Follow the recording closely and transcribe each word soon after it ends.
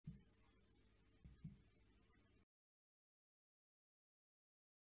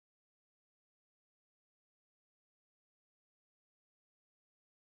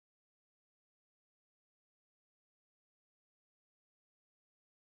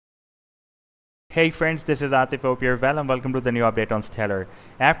Hey friends, this is Atif. Hope you're well and welcome to the new update on Stellar.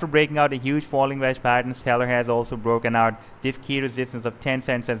 After breaking out a huge falling wedge pattern, Stellar has also broken out this key resistance of 10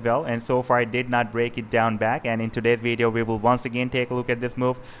 cents as well, and so far it did not break it down back. And in today's video we will once again take a look at this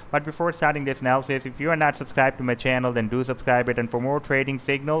move. But before starting this analysis, if you are not subscribed to my channel, then do subscribe it, and for more trading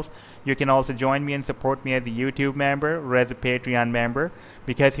signals you can also join me and support me as a YouTube member or as a Patreon member,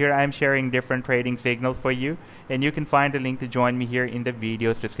 because here I am sharing different trading signals for you, and you can find a link to join me here in the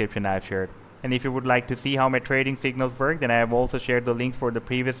video's description I've shared. And if you would like to see how my trading signals work, then I have also shared the links for the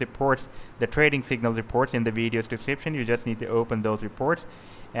previous reports, the trading signals reports, in the video's description. You just need to open those reports.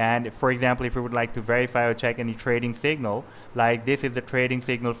 And for example, if you would like to verify or check any trading signal, like this is the trading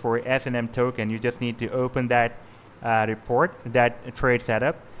signal for XLM token, you just need to open that report, that trade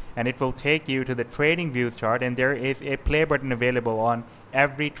setup, and it will take you to the trading views chart, and there is a play button available on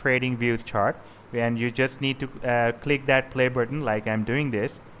every trading views chart, and you just need to click that play button like I'm doing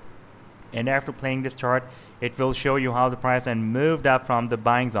this. And after playing this chart, it will show you how the price then moved up from the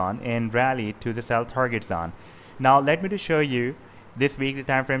buying zone and rallied to the sell target zone. Now let me just show you this weekly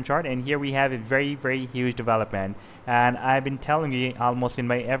time frame chart, and here we have a very huge development, and I've been telling you almost in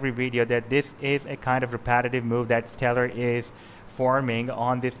my every video that this is a kind of repetitive move that Stellar is forming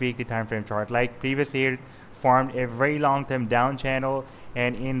on this weekly time frame chart. Like previously it formed a very long-term down channel,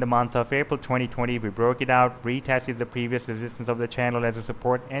 and in the month of April 2020 we broke it out, retested the previous resistance of the channel as a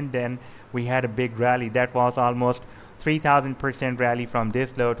support, and then we had a big rally that was almost 3000% rally from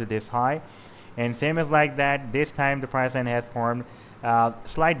this low to this high. And same as like that, this time the price line has formed a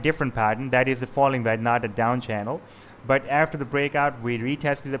slight different pattern, that is a falling wedge, not a down channel. But after the breakout we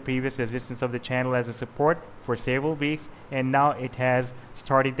retested the previous resistance of the channel as a support for several weeks, and now it has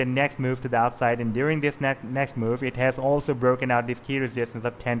started the next move to the upside, and during this next move it has also broken out this key resistance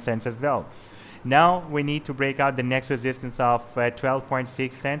of 10 cents as well. Now we need to break out the next resistance of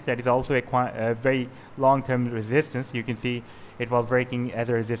 12.6 cents. That is also a very long-term resistance. You can see it was breaking as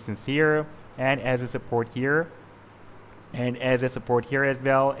a resistance here and as a support here and as a support here as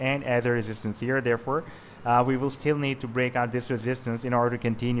well and as a resistance here. Therefore we will still need to break out this resistance in order to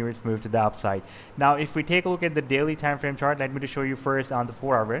continue its move to the upside. Now if we take a look at the daily time frame chart, let me just show you first on the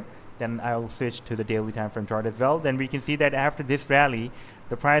 4-hour, then I will switch to the daily time frame chart as well. Then we can see that after this rally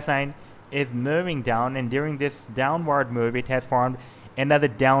the price line is moving down, and during this downward move it has formed another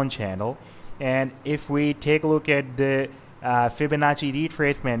down channel. And if we take a look at the Fibonacci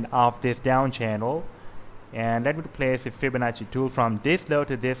retracement of this down channel, and let me place a Fibonacci tool from this low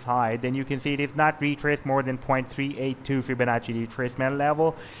to this high, then you can see it is not retraced more than 0.382 Fibonacci retracement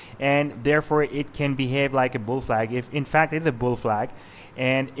level, and therefore it can behave like a bull flag. If in fact it's a bull flag,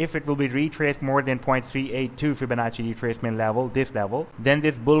 and if it will be retraced more than 0.382 Fibonacci retracement level, this level, then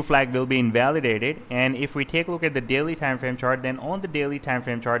this bull flag will be invalidated. And if we take a look at the daily time frame chart, then on the daily time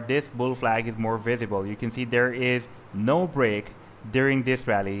frame chart this bull flag is more visible. You can see there is no break during this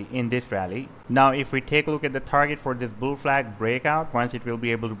rally, in this rally. Now if we take a look at the target for this bull flag breakout, once it will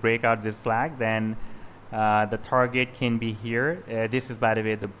be able to break out this flag, then the target can be here. This is, by the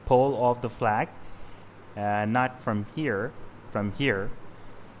way, the pole of the flag, not from here, from here.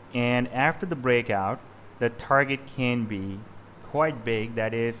 And after the breakout the target can be quite big,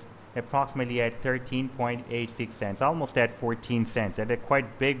 that is approximately at 13.86 cents, almost at 14 cents. That's a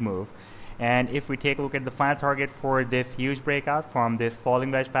quite big move. And if we take a look at the final target for this huge breakout from this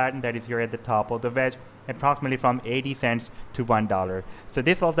falling wedge pattern, that is here at the top of the wedge, approximately from 80 cents to $1. So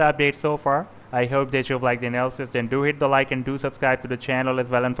this was the update so far. I hope that you've liked the analysis. Then do hit the like and do subscribe to the channel as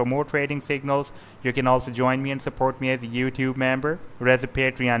well. And for more trading signals, you can also join me and support me as a YouTube member or as a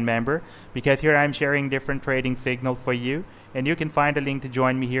Patreon member, because here I'm sharing different trading signals for you. And you can find a link to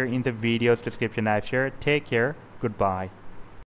join me here in the video's description I've shared. Take care. Goodbye.